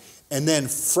describing it. And then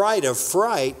fright of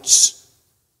frights,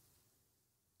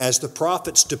 as the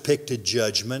prophets depicted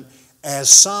judgment,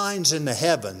 as signs in the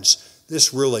heavens.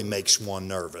 This really makes one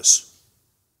nervous.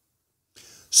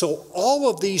 So all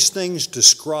of these things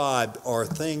described are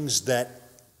things that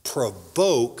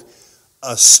provoke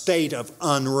a state of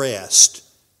unrest.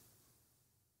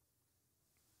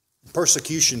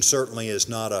 Persecution certainly is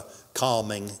not a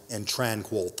calming and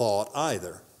tranquil thought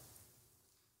either.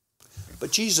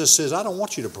 But Jesus says, I don't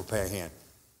want you to prepare hand.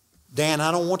 Dan,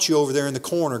 I don't want you over there in the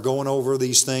corner going over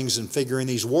these things and figuring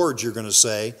these words you're going to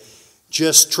say.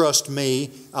 Just trust me.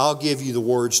 I'll give you the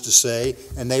words to say,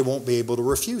 and they won't be able to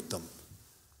refute them.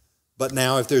 But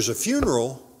now if there's a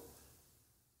funeral,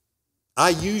 I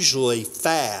usually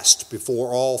fast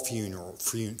before all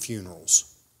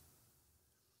funerals.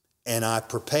 And I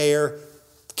prepare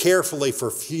carefully for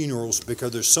funerals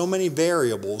because there's so many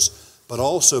variables, but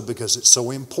also because it's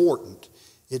so important.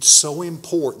 It's so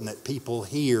important that people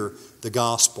hear the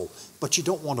gospel. But you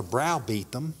don't want to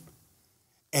browbeat them.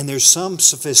 And there's some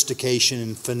sophistication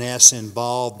and finesse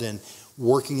involved in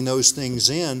working those things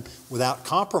in without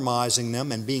compromising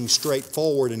them and being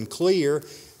straightforward and clear,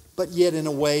 but yet in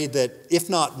a way that, if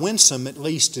not winsome, at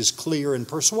least is clear and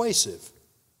persuasive.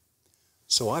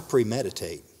 So I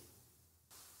premeditate.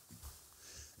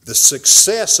 The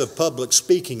success of public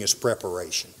speaking is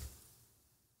preparation.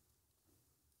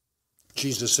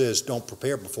 Jesus says, don't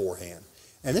prepare beforehand.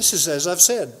 And this is, as I've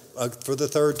said, for the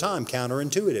third time,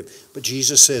 counterintuitive. But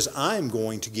Jesus says, I'm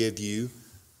going to give you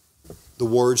the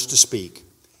words to speak.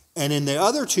 And in the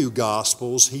other two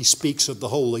Gospels, he speaks of the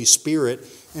Holy Spirit.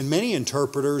 And many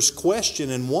interpreters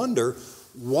question and wonder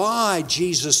why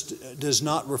Jesus does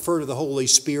not refer to the Holy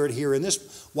Spirit here in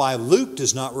this, why Luke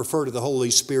does not refer to the Holy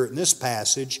Spirit in this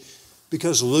passage,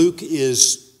 because Luke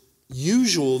is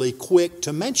usually quick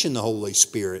to mention the Holy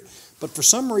Spirit. But for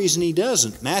some reason he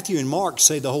doesn't. Matthew and Mark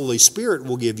say the Holy Spirit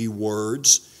will give you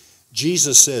words.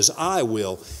 Jesus says, I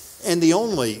will. And the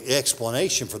only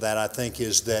explanation for that, I think,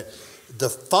 is that the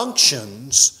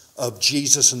functions of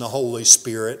Jesus and the Holy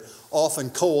Spirit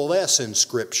often coalesce in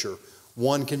Scripture.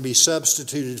 One can be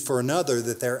substituted for another,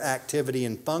 that their activity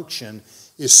and function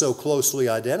is so closely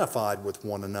identified with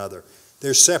one another.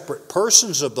 They're separate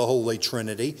persons of the Holy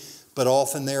Trinity, but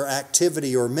often their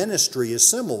activity or ministry is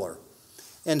similar.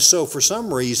 And so for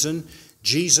some reason,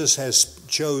 Jesus has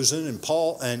chosen, and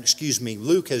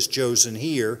Luke has chosen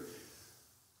here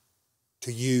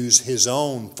to use his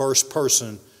own first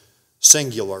person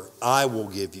singular, I will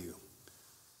give you.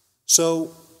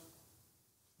 So,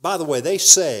 by the way, they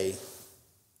say,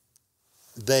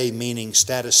 they meaning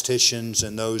statisticians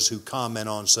and those who comment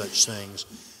on such things,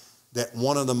 that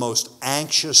one of the most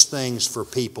anxious things for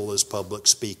people is public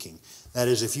speaking. That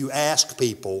is, if you ask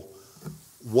people,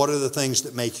 what are the things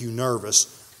that make you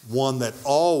nervous? One that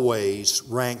always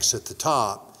ranks at the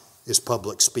top is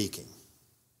public speaking.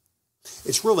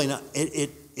 It's really not,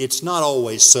 it's not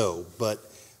always so, but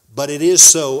it is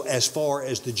so as far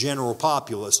as the general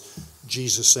populace.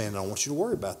 Jesus saying, I don't want you to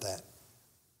worry about that.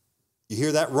 You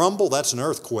hear that rumble? That's an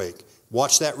earthquake.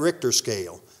 Watch that Richter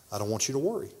scale. I don't want you to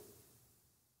worry.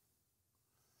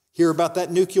 Hear about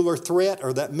that nuclear threat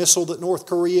or that missile that North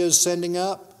Korea is sending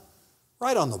up?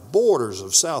 Right on the borders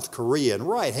of South Korea and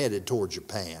right headed toward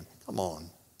Japan. Come on.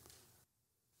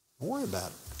 Don't worry about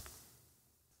it.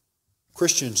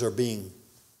 Christians are being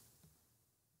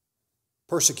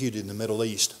persecuted in the Middle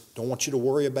East. Don't want you to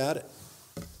worry about it.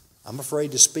 I'm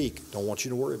afraid to speak. Don't want you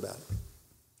to worry about it.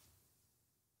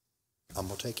 I'm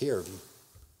going to take care of you.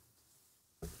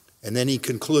 And then he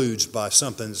concludes by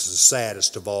something that's the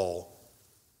saddest of all.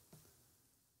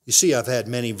 You see, I've had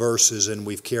many verses and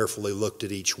we've carefully looked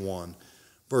at each one.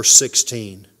 Verse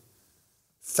 16,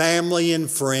 family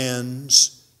and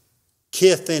friends,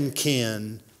 kith and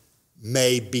kin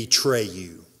may betray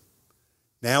you.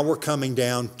 Now we're coming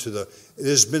down to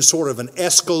there's been sort of an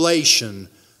escalation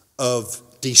of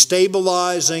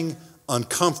destabilizing,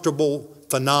 uncomfortable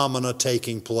phenomena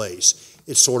taking place.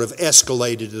 It's sort of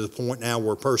escalated to the point now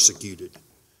we're persecuted.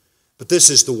 But this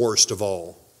is the worst of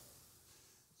all.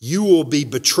 You will be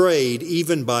betrayed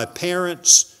even by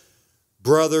parents,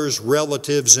 brothers,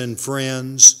 relatives, and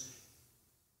friends,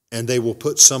 and they will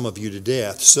put some of you to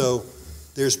death. So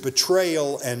there's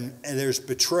betrayal and there's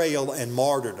betrayal and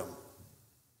martyrdom.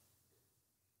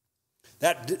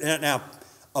 Now,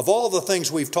 of all the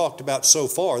things we've talked about so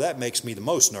far, that makes me the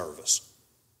most nervous.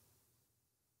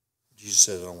 Jesus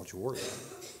says, I don't want you to worry about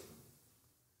it.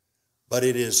 But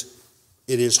it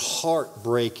is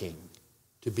heartbreaking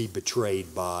to be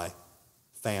betrayed by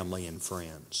family and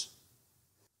friends.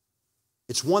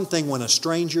 It's one thing when a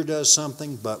stranger does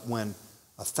something, but when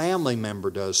a family member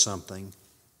does something,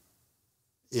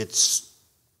 it's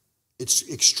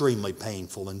extremely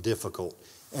painful and difficult,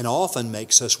 and often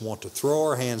makes us want to throw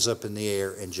our hands up in the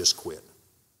air and just quit.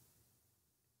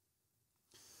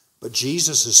 But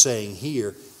Jesus is saying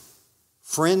here,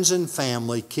 friends and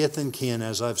family, kith and kin,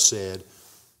 as I've said,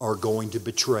 are going to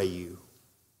betray you.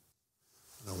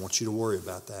 I don't want you to worry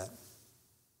about that.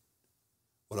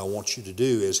 What I want you to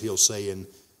do is, he'll say in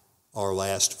our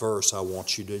last verse, I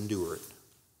want you to endure it.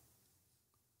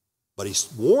 But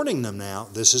he's warning them now,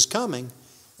 this is coming.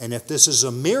 And if this is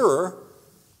a mirror,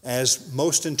 as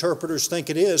most interpreters think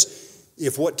it is,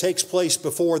 if what takes place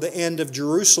before the end of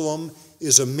Jerusalem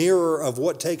is a mirror of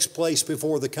what takes place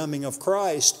before the coming of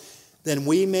Christ, then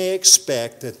we may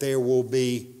expect that there will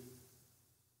be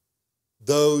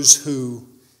those who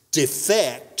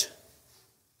defect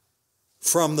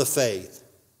from the faith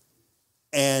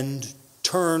and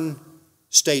turn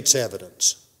state's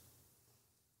evidence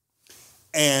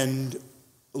and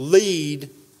lead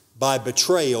by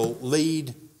betrayal,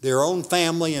 lead their own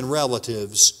family and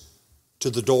relatives to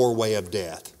the doorway of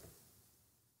death.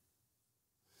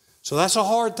 So that's a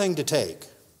hard thing to take.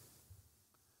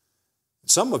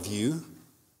 Some of you,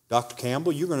 Dr.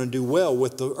 Campbell, you're going to do well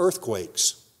with the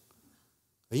earthquakes.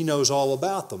 He knows all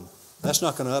about them. That's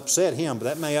not going to upset him, but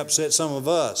that may upset some of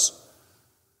us.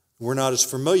 We're not as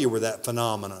familiar with that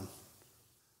phenomenon.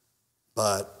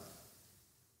 But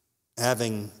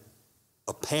having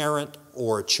a parent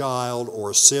or a child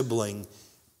or a sibling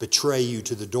betray you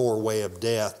to the doorway of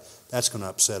death, that's going to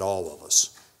upset all of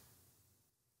us.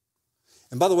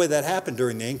 And by the way, that happened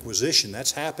during the Inquisition.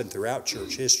 That's happened throughout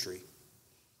church history.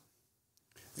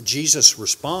 And Jesus'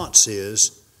 response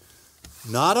is,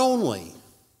 not only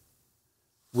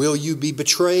will you be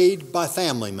betrayed by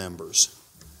family members,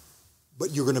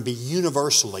 but you're going to be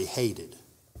universally hated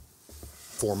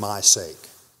for my sake.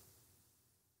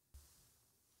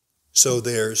 So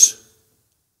there's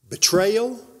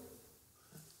betrayal,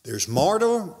 there's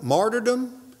martyrdom,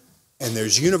 and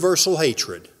there's universal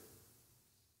hatred.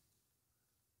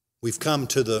 We've come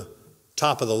to the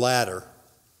top of the ladder.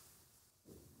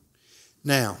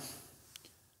 Now,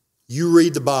 you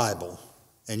read the Bible,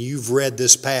 and you've read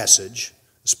this passage,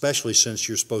 especially since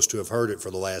you're supposed to have heard it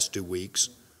for the last 2 weeks.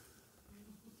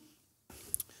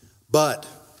 But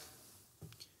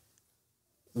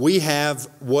we have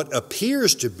what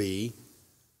appears to be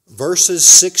verses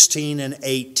 16 and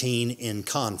 18 in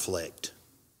conflict.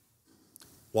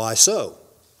 Why so?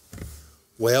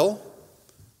 Well,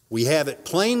 we have it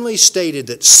plainly stated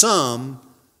that some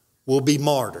will be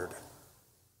martyred.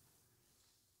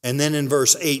 And then in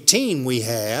verse 18 we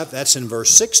have, that's in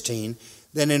verse 16,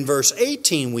 then in verse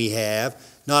 18 we have,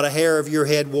 not a hair of your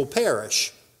head will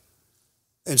perish.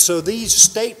 And so these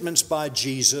statements by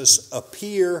Jesus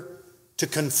appear to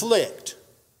conflict,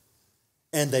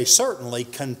 and they certainly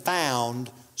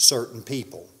confound certain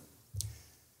people.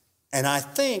 And I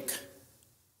think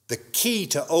the key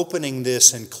to opening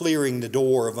this and clearing the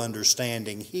door of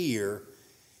understanding here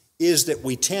is that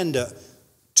we tend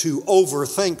to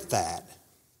overthink that.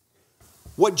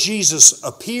 What Jesus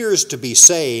appears to be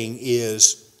saying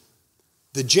is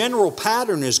the general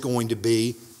pattern is going to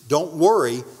be, don't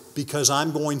worry, because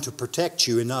I'm going to protect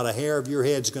you and not a hair of your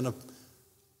head's going to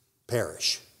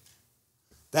perish.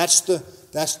 That's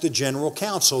the general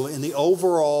counsel in the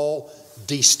overall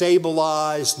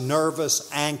destabilized, nervous,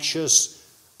 anxious,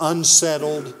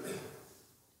 unsettled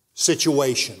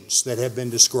situations that have been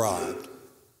described.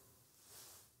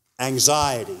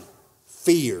 Anxiety,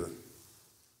 fear.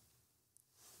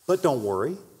 But don't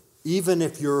worry, even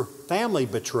if your family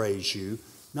betrays you,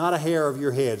 not a hair of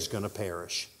your head is going to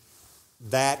perish.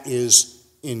 That is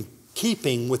in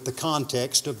keeping with the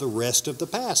context of the rest of the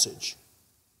passage.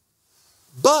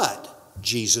 But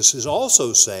Jesus is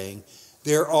also saying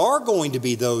there are going to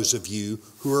be those of you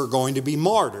who are going to be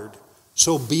martyred,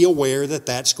 so be aware that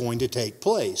that's going to take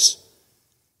place.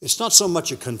 It's not so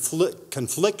much a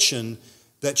confliction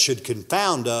that should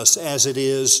confound us as it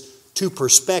is two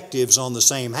perspectives on the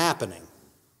same happening.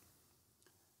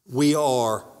 We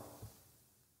are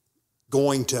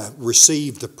going to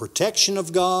receive the protection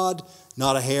of God.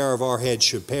 Not a hair of our head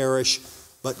should perish,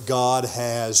 but God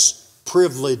has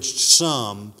privileged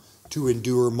some to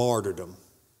endure martyrdom.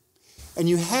 And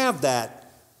you have that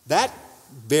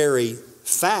very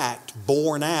fact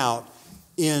borne out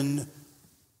in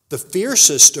the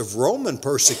fiercest of Roman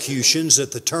persecutions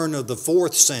at the turn of the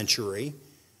 4th century,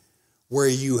 where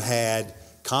you had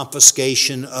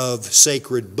confiscation of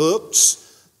sacred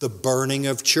books, the burning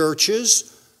of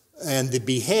churches, and the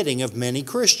beheading of many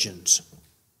Christians.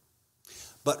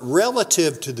 But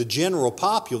relative to the general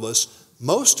populace,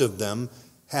 most of them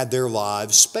had their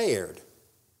lives spared.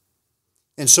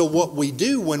 And so what we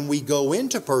do when we go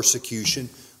into persecution,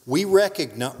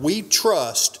 we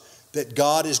trust that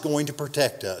God is going to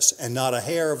protect us and not a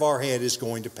hair of our head is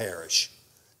going to perish.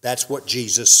 That's what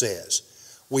Jesus says.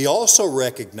 We also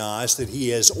recognize that he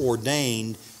has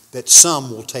ordained that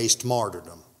some will taste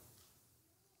martyrdom.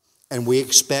 And we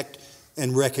expect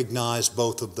and recognize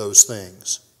both of those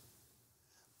things.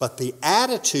 But the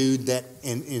attitude that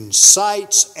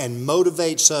incites and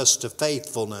motivates us to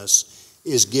faithfulness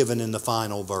is given in the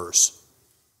final verse.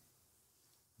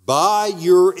 By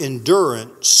your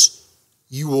endurance,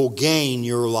 you will gain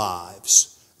your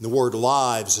lives. And the word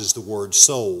lives is the word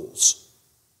souls.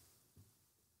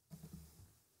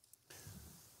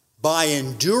 By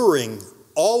enduring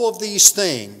all of these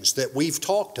things that we've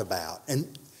talked about,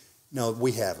 and no,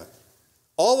 we haven't.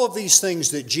 All of these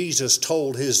things that Jesus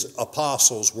told his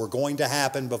apostles were going to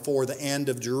happen before the end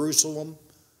of Jerusalem,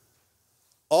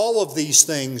 all of these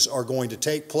things are going to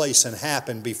take place and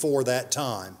happen before that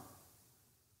time.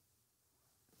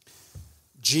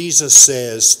 Jesus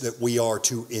says that we are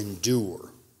to endure.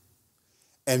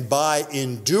 And by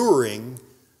enduring,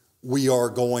 we are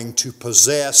going to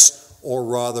possess, or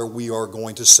rather we are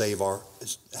going to save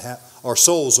our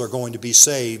souls are going to be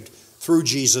saved through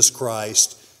Jesus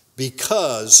Christ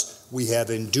because we have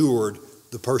endured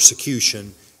the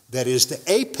persecution that is the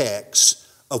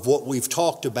apex of what we've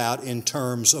talked about in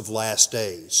terms of last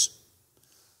days.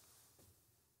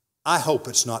 I hope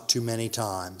it's not too many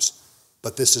times,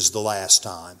 but this is the last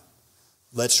time.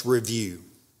 Let's review.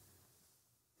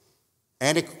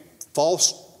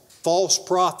 False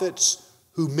prophets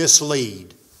who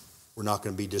mislead. We're not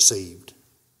going to be deceived.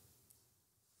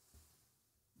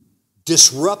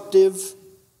 Disruptive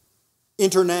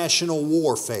international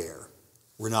warfare.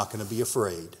 We're not going to be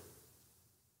afraid.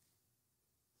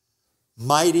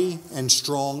 Mighty and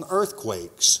strong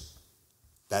earthquakes.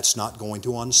 That's not going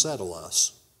to unsettle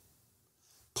us.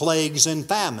 Plagues and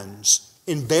famines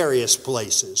in various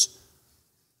places.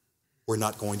 We're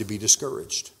not going to be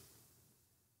discouraged.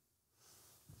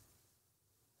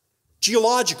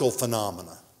 Geological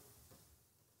phenomena.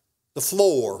 The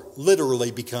floor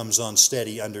literally becomes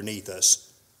unsteady underneath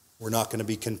us. We're not going to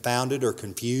be confounded or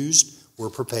confused. We're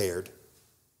prepared.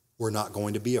 We're not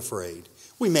going to be afraid.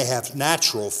 We may have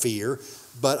natural fear,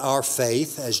 but our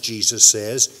faith, as Jesus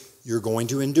says, you're going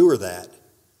to endure that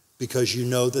because you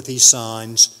know that these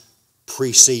signs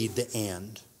precede the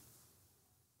end.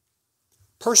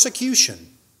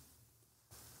 Persecution.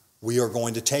 We are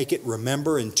going to take it,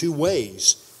 remember, in two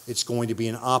ways. It's going to be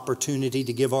an opportunity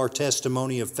to give our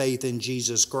testimony of faith in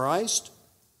Jesus Christ,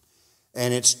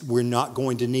 and we're not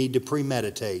going to need to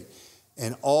premeditate.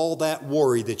 And all that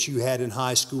worry that you had in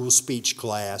high school speech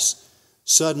class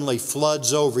suddenly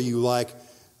floods over you like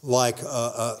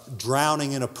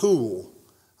drowning in a pool.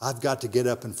 I've got to get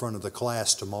up in front of the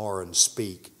class tomorrow and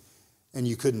speak. And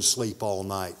you couldn't sleep all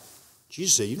night.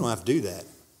 Jesus said, you don't have to do that.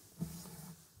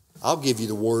 I'll give you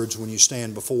the words when you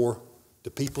stand before the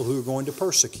people who are going to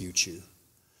persecute you.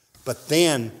 But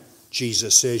then,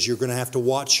 Jesus says, you're going to have to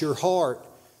watch your heart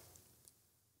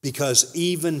because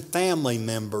even family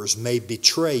members may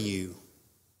betray you.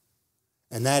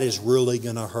 And that is really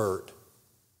going to hurt.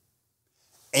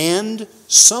 And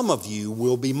some of you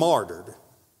will be martyred.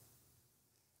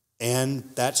 And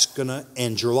that's going to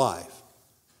end your life.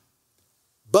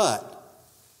 But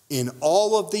in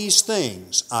all of these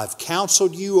things, I've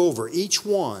counseled you over each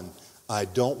one. I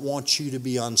don't want you to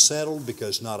be unsettled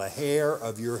because not a hair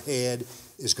of your head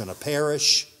is going to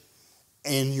perish.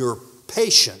 And your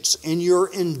patience, in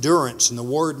your endurance. And the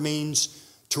word means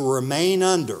to remain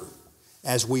under.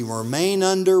 As we remain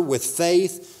under with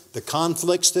faith, the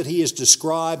conflicts that he has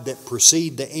described that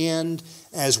precede the end,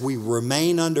 as we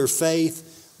remain under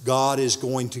faith, God is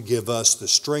going to give us the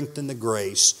strength and the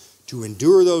grace to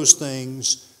endure those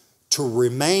things, to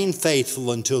remain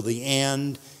faithful until the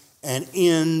end, and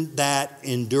in that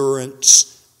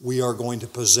endurance, we are going to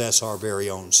possess our very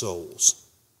own souls.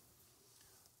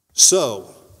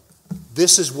 So,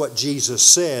 this is what Jesus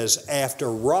says after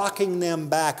rocking them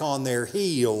back on their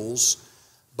heels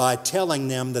by telling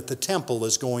them that the temple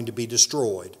is going to be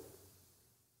destroyed.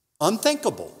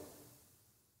 Unthinkable.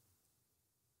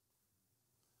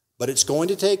 But it's going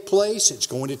to take place. It's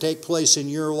going to take place in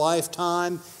your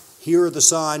lifetime. Here are the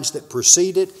signs that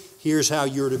precede it. Here's how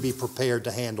you're to be prepared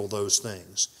to handle those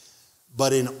things.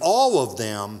 But in all of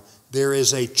them, there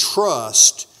is a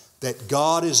trust that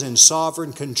God is in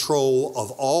sovereign control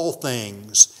of all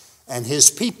things, and his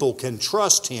people can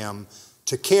trust him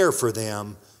to care for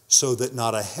them so that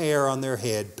not a hair on their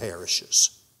head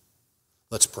perishes.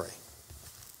 Let's pray.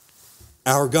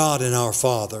 Our God and our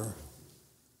Father,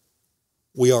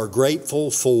 we are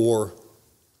grateful for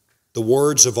the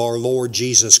words of our Lord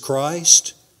Jesus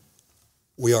Christ.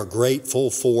 We are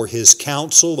grateful for his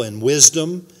counsel and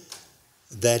wisdom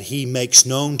that he makes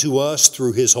known to us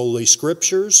through his holy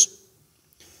scriptures.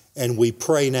 And we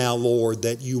pray now, Lord,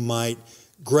 that you might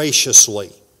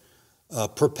graciously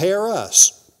prepare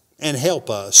us and help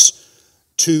us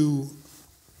to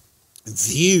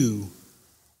view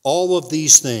all of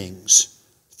these things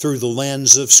through the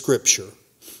lens of Scripture,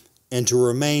 and to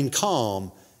remain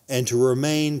calm and to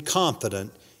remain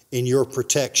confident in your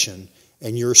protection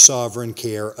and your sovereign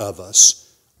care of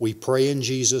us. We pray in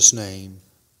Jesus' name.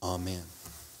 Amen.